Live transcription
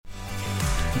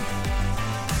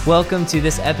Welcome to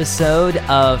this episode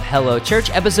of Hello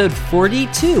Church, episode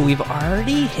 42. We've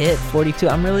already hit 42.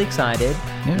 I'm really excited.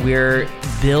 Yeah. We're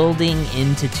building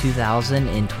into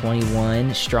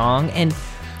 2021 strong, and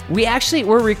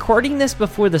we're recording this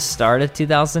before the start of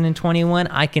 2021.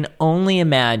 I can only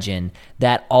imagine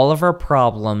that all of our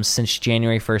problems since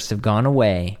January 1st have gone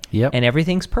away, and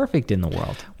everything's perfect in the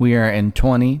world. We are in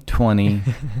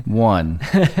 2021.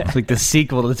 It's like the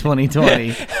sequel to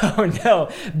 2020. Oh no,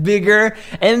 bigger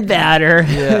and badder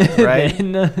right?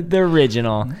 than the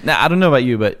original. Now, I don't know about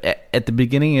you, but at the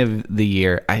beginning of the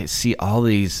year, I see all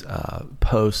these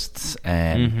posts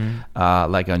and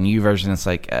like on YouVersion, it's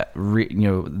like, read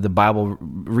the Bible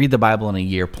in a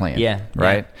year plan.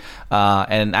 Right? Yeah.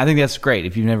 And I think that's great.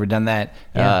 If you've never done that,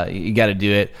 you got to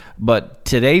do it. But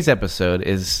today's episode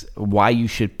is why you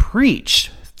should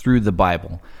preach through the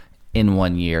Bible in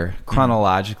 1 year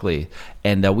chronologically.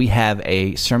 And we have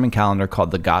a sermon calendar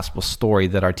called The Gospel Story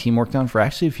that our team worked on for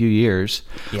actually a few years.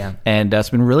 Yeah. And it's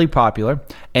been really popular.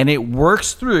 And it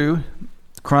works through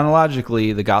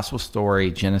chronologically the Gospel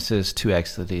Story, Genesis to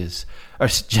Exodus. Or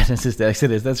Genesis to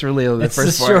Exodus. That's really the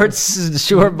first part. It's a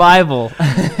short Bible.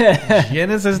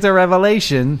 Genesis to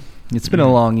Revelation. It's been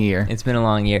a long year. It's been a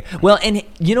long year. Well, and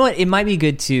you know what? It might be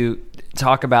good to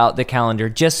talk about the calendar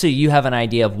just so you have an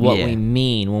idea of what we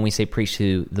mean when we say preach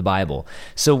through the Bible.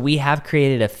 So we have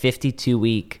created a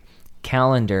 52-week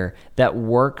calendar that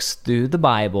works through the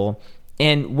Bible.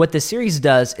 And what the series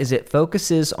does is it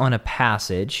focuses on a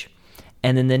passage,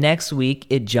 and then the next week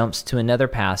it jumps to another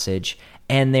passage,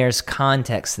 and there's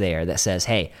context there that says,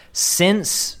 hey,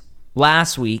 since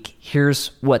last week,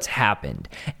 here's what's happened.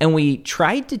 And we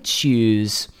tried to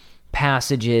choose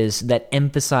passages that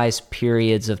emphasize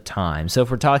periods of time. So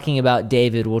if we're talking about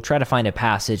David, we'll try to find a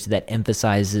passage that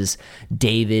emphasizes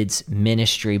David's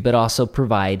ministry, but also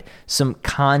provide some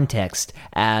context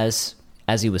as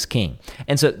he was king.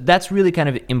 And so that's really kind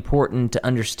of important to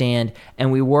understand.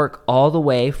 And we work all the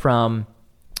way from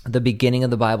the beginning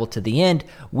of the Bible to the end.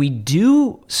 We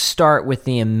do start with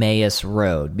the Emmaus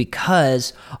Road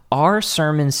because our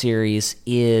sermon series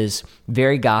is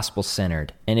very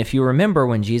gospel-centered. And if you remember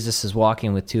when Jesus is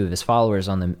walking with two of his followers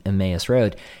on the Emmaus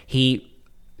Road, he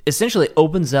essentially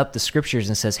opens up the scriptures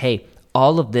and says, hey,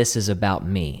 all of this is about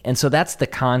me. And so that's the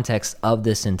context of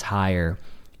this entire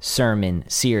sermon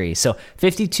series. So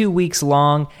 52 weeks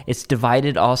long. It's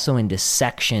divided also into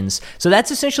sections. So that's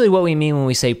essentially what we mean when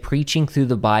we say preaching through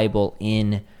the Bible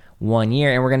in 1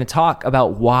 year. And we're going to talk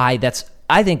about why that's,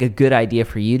 I think, a good idea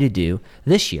for you to do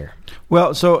this year.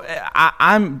 Well, so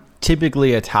I'm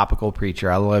typically a topical preacher.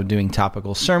 I love doing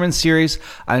topical sermon series.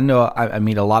 I know I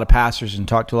meet a lot of pastors and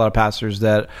talk to a lot of pastors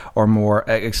that are more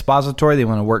expository. They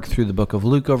want to work through the book of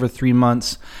Luke over 3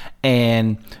 months.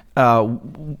 And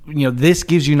this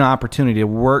gives you an opportunity to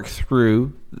work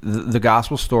through the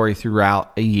gospel story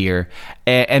throughout a year,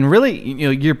 and really,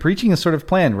 you're preaching a sort of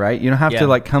plan, right? You don't have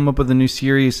to come up with a new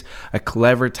series, a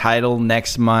clever title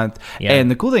next month. Yeah. And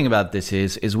the cool thing about this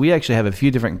is we actually have a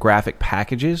few different graphic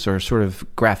packages or sort of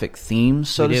graphic themes,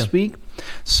 so to speak.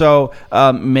 So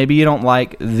maybe you don't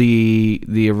like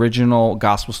the original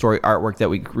gospel story artwork that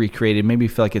we recreated. Maybe you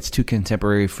feel like it's too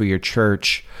contemporary for your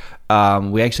church.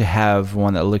 We actually have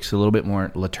one that looks a little bit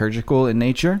more liturgical in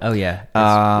nature. Oh yeah,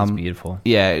 it's beautiful.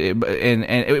 Yeah,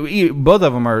 and both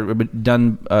of them are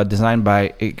designed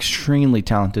by extremely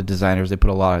talented designers. They put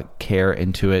a lot of care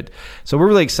into it, so we're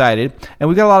really excited, and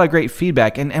we got a lot of great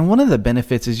feedback. And one of the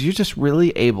benefits is you're just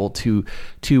really able to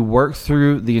work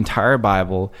through the entire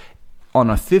Bible on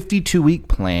a 52-week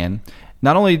plan.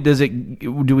 Not only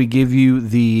do we give you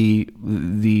the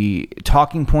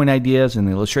talking point ideas and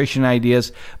the illustration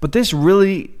ideas, but this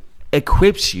really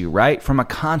equips you, right, from a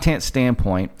content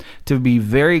standpoint, to be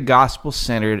very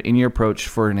gospel-centered in your approach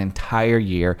for an entire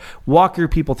year. Walk your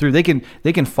people through. They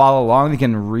can follow along. They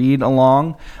can read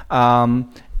along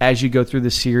as you go through the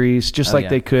series, just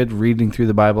they could reading through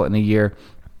the Bible in a year.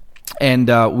 And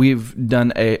we've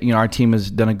done our team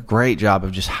has done a great job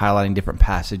of just highlighting different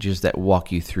passages that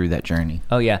walk you through that journey.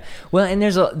 Oh yeah, well, and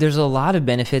there's a lot of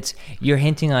benefits. You're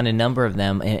hinting on a number of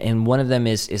them, and one of them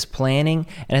is planning.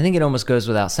 And I think it almost goes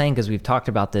without saying, because we've talked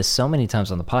about this so many times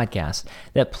on the podcast,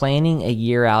 that planning a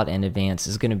year out in advance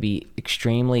is going to be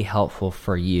extremely helpful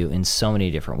for you in so many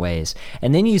different ways.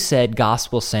 And then you said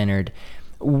gospel-centered.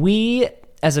 We,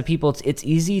 as a people, it's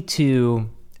easy to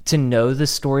know the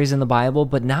stories in the Bible,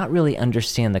 but not really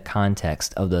understand the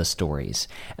context of those stories.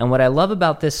 And what I love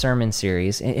about this sermon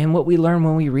series, and what we learn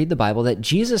when we read the Bible, that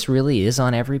Jesus really is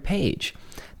on every page,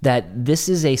 that this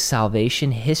is a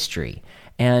salvation history,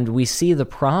 and we see the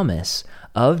promise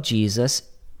of Jesus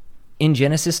in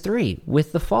Genesis 3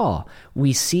 with the fall.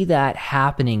 We see that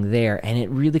happening there, and it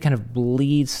really kind of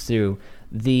bleeds through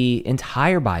the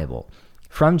entire Bible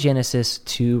from Genesis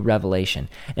to Revelation.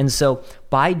 And so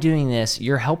by doing this,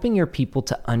 you're helping your people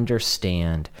to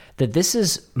understand that this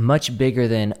is much bigger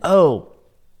than,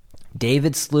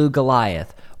 David slew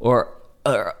Goliath, or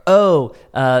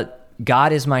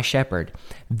God is my shepherd.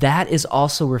 That is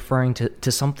also referring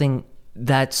to something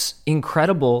that's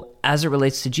incredible as it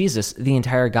relates to Jesus, the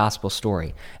entire gospel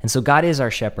story. And so God is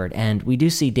our shepherd, and we do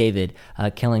see David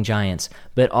killing giants,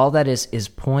 but all that is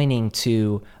pointing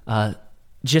to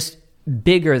just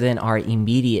bigger than our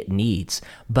immediate needs,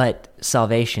 but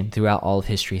salvation throughout all of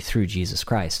history through Jesus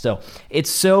Christ. So it's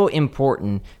so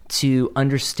important to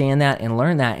understand that and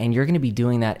learn that, and you're going to be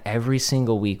doing that every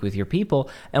single week with your people.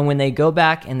 And when they go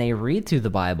back and they read through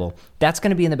the Bible, that's going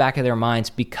to be in the back of their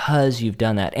minds because you've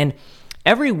done that. And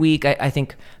every week, I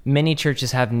think many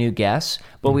churches have new guests,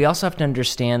 but we also have to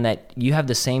understand that you have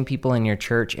the same people in your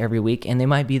church every week, and they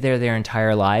might be there their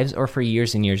entire lives or for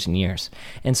years and years and years.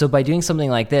 And so by doing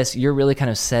something like this, you're really kind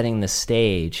of setting the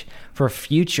stage for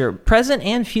future, present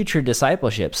and future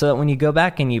discipleship, so that when you go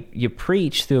back and you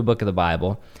preach through a book of the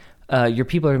Bible, your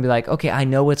people are going to be like, okay, I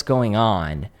know what's going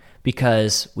on,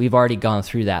 because we've already gone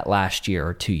through that last year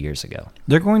or 2 years ago.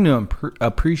 They're going to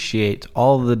appreciate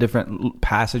all the different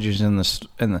passages in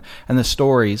the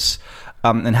stories,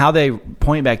 and how they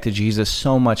point back to Jesus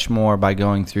so much more by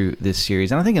going through this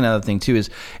series. And I think another thing too is,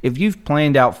 if you've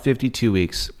planned out 52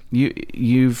 weeks,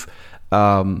 you've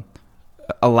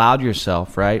allowed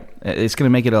yourself, right? It's going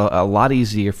to make it a lot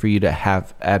easier for you to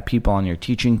add people on your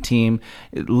teaching team.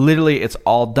 Literally, it's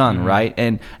all done, right?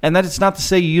 And that it's not to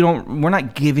say we're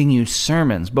not giving you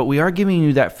sermons, but we are giving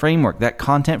you that framework, that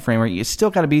content framework. It's still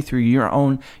got to be through your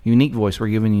own unique voice. We're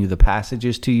giving you the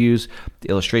passages to use, the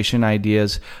illustration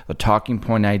ideas, the talking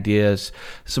point ideas,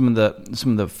 some of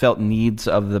the felt needs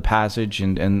of the passage,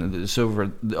 and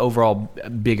the overall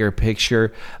bigger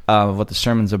picture of what the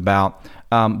sermon's about.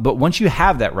 But once you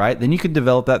have that, right, then you can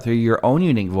develop that through your own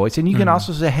unique voice. And you can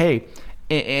also say, hey,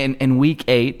 in week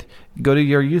 8, go to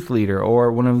your youth leader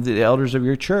or one of the elders of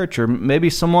your church, or maybe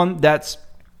someone that's,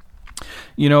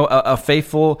 a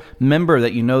faithful member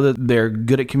that that they're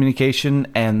good at communication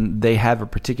and they have a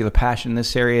particular passion in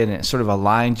this area, and it sort of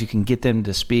aligns. You can get them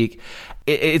to speak.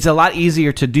 It's a lot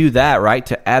easier to do that, right?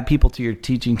 To add people to your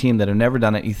teaching team that have never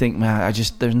done it. You think, man,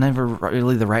 there's never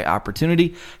really the right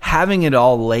opportunity. Having it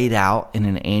all laid out in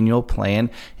an annual plan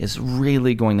is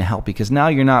really going to help, because now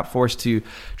you're not forced to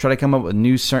try to come up with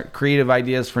new creative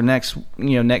ideas for next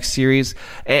series.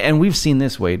 And we've seen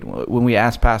this, Wade, when we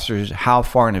ask pastors, how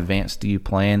far in advance do you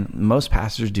plan? Most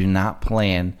pastors do not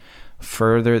plan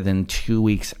further than 2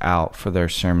 weeks out for their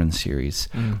sermon series.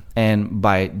 And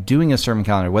by doing a sermon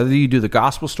calendar, whether you do the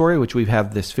gospel story, which we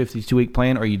have this 52-week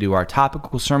plan, or you do our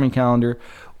topical sermon calendar,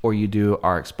 or you do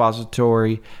our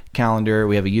expository calendar,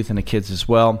 we have a youth and a kids as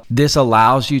well. This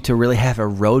allows you to really have a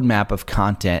roadmap of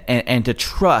content, and to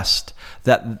trust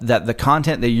that the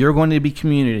content that you're going to be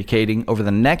communicating over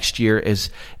the next year is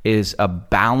a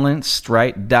balanced,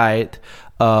 right, diet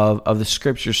of the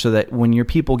scriptures, so that when your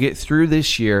people get through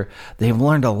this year, they've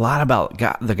learned a lot about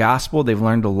the gospel. They've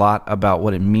learned a lot about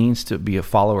what it means to be a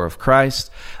follower of Christ.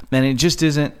 And it just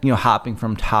isn't, hopping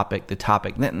from topic to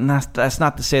topic. That's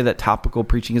not to say that topical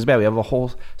preaching is bad. We have a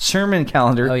whole sermon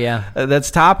calendar that's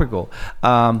topical.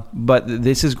 But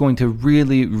this is going to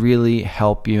really, really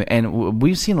help you. And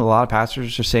we've seen a lot of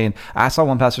pastors are saying, I saw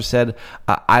one pastor said,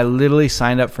 I literally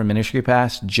signed up for Ministry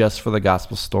Pass just for the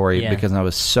gospel story, because I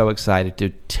was so excited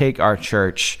to take our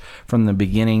church from the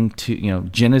beginning to,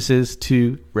 Genesis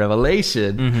to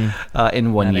Revelation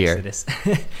in 1 year. Exodus.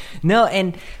 No,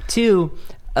 and two,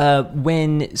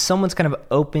 when someone's kind of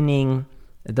opening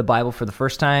the Bible for the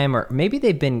first time, or maybe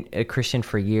they've been a Christian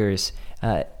for years,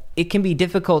 it can be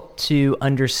difficult to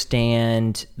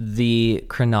understand the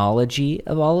chronology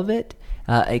of all of it.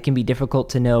 It can be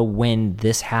difficult to know when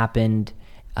this happened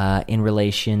in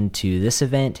relation to this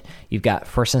event. You've got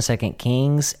 1st and 2nd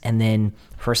Kings, and then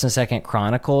 1st and 2nd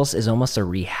Chronicles is almost a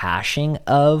rehashing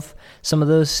of some of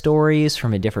those stories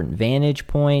from a different vantage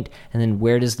point. And then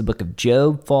where does the book of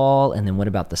Job fall? And then what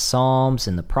about the Psalms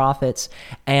and the prophets?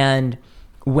 And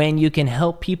when you can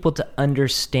help people to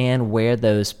understand where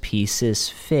those pieces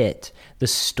fit, the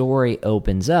story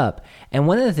opens up. And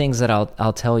one of the things that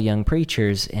I'll tell young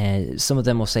preachers, and some of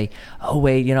them will say, oh,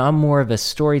 wait, I'm more of a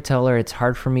storyteller. It's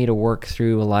hard for me to work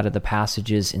through a lot of the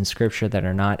passages in Scripture that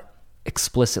are not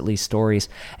explicitly stories.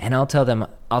 And I'll tell them,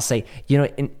 I'll say,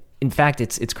 in fact,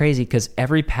 it's crazy, because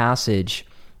every passage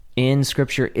in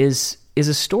Scripture is is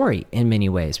a story in many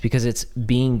ways, because it's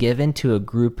being given to a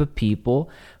group of people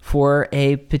for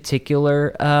a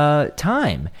particular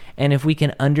time. And if we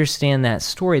can understand that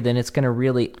story, then it's going to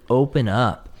really open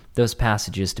up those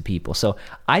passages to people. So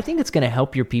I think it's going to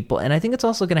help your people, and I think it's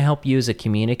also going to help you as a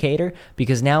communicator,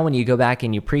 because now when you go back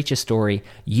and you preach a story,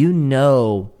 you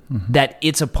know that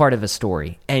it's a part of a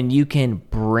story, and you can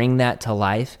bring that to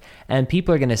life, and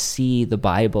people are going to see the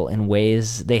Bible in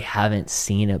ways they haven't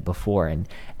seen it before. And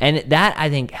that, I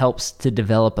think, helps to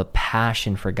develop a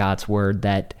passion for God's word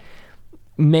that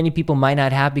many people might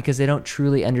not have, because they don't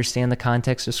truly understand the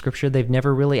context of Scripture. They've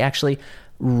never really actually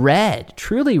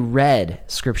truly read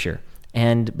Scripture.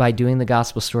 And by doing the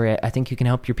gospel story, I think you can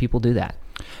help your people do that.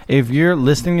 If you're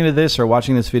listening to this or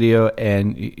watching this video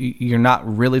and you're not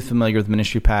really familiar with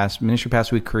Ministry Pass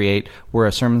we're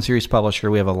a sermon series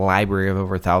publisher. We have a library of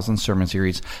over 1,000 sermon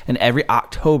series. And every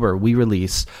October, we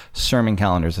release sermon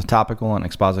calendars, a topical and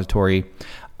expository.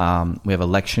 We have a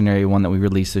lectionary one that we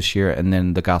released this year, and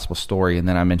then the gospel story. And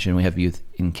then I mentioned we have youth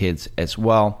and kids as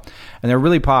well. And they're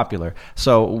really popular.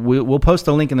 So we'll post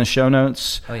a link in the show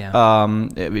notes. Oh, yeah.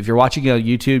 If you're watching it on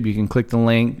YouTube, you can click the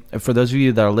link. For those of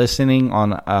you that are listening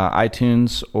on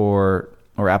iTunes or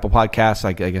Apple Podcasts,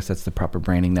 I guess that's the proper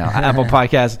branding now, Apple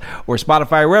Podcasts or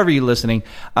Spotify, wherever you're listening,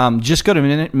 just go to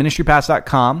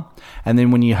ministrypass.com, and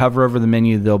then when you hover over the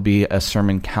menu, there'll be a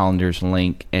sermon calendars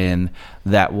link, and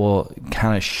that will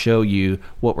kind of show you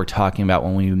what we're talking about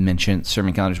when we mention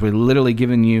sermon calendars. We're literally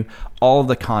giving you all of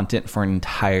the content for an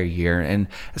entire year. And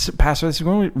Pastor, this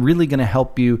is really going to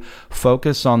help you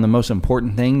focus on the most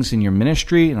important things in your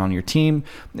ministry and on your team.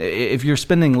 If you're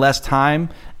spending less time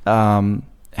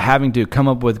having to come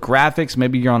up with graphics,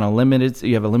 maybe you have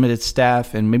a limited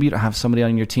staff, and maybe you don't have somebody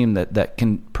on your team that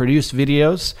can produce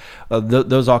videos,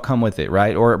 those all come with it,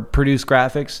 right? Or produce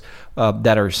graphics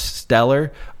that are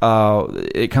stellar,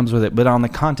 it comes with it. But on the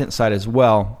content side as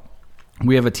well,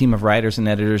 we have a team of writers and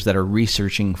editors that are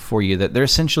researching for you. That they're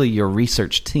essentially your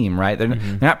research team, right? They're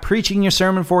not preaching your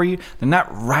sermon for you. They're not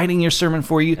writing your sermon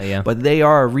for you. But they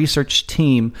are a research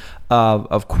team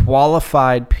of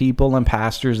qualified people and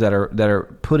pastors that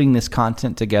are putting this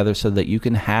content together so that you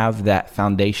can have that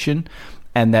foundation,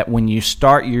 and that when you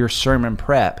start your sermon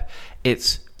prep,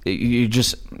 you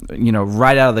just,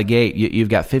 right out of the gate, you've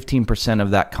got 15% of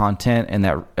that content and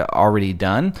that already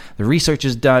done. The research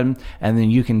is done, and then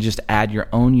you can just add your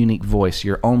own unique voice,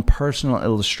 your own personal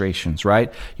illustrations,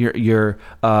 right? Your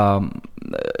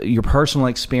personal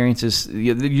experiences.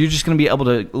 You're just going to be able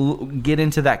to get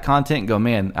into that content and go,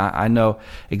 man, I know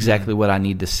exactly what I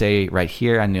need to say right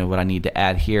here. I know what I need to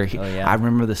add here. Oh, yeah. I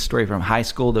remember this story from high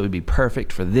school that would be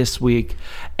perfect for this week,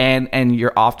 and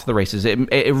you're off to the races.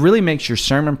 It really makes your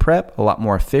sermon prep a lot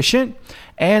more efficient.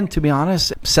 And to be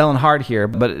honest, selling hard here,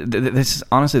 but this is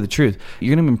honestly the truth.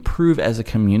 You're going to improve as a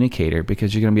communicator,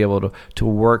 because you're going to be able to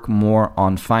work more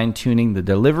on fine-tuning the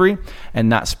delivery and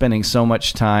not spending so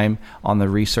much time on the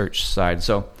research side.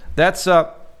 So that's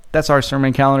our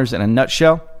sermon calendars in a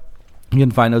nutshell. You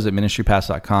can find those at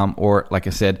ministrypass.com, or like I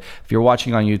said, if you're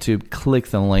watching on YouTube, click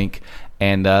the link.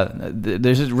 And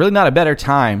there's really not a better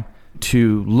time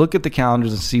to look at the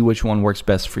calendars and see which one works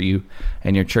best for you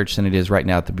and your church than it is right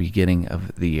now at the beginning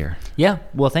of the year. Yeah.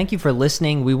 Well, thank you for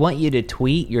listening. We want you to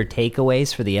tweet your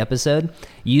takeaways for the episode.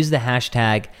 Use the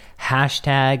hashtag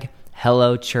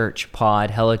HelloChurchPod,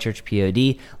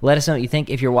 HelloChurchPod. Let us know what you think.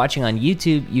 If you're watching on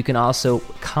YouTube, you can also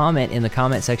comment in the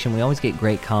comment section. We always get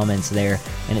great comments there,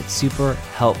 and it's super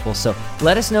helpful. So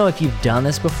let us know if you've done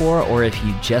this before, or if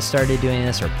you just started doing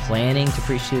this or planning to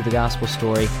preach through the gospel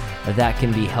story. That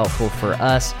can be helpful for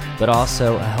us, but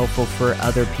also helpful for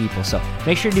other people. So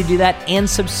make sure to do that, and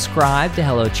subscribe to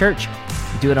Hello Church.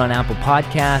 Do it on Apple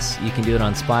Podcasts. You can do it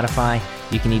on Spotify.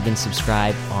 You can even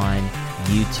subscribe on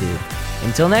YouTube.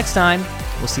 Until next time,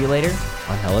 we'll see you later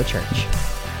on Hello Church.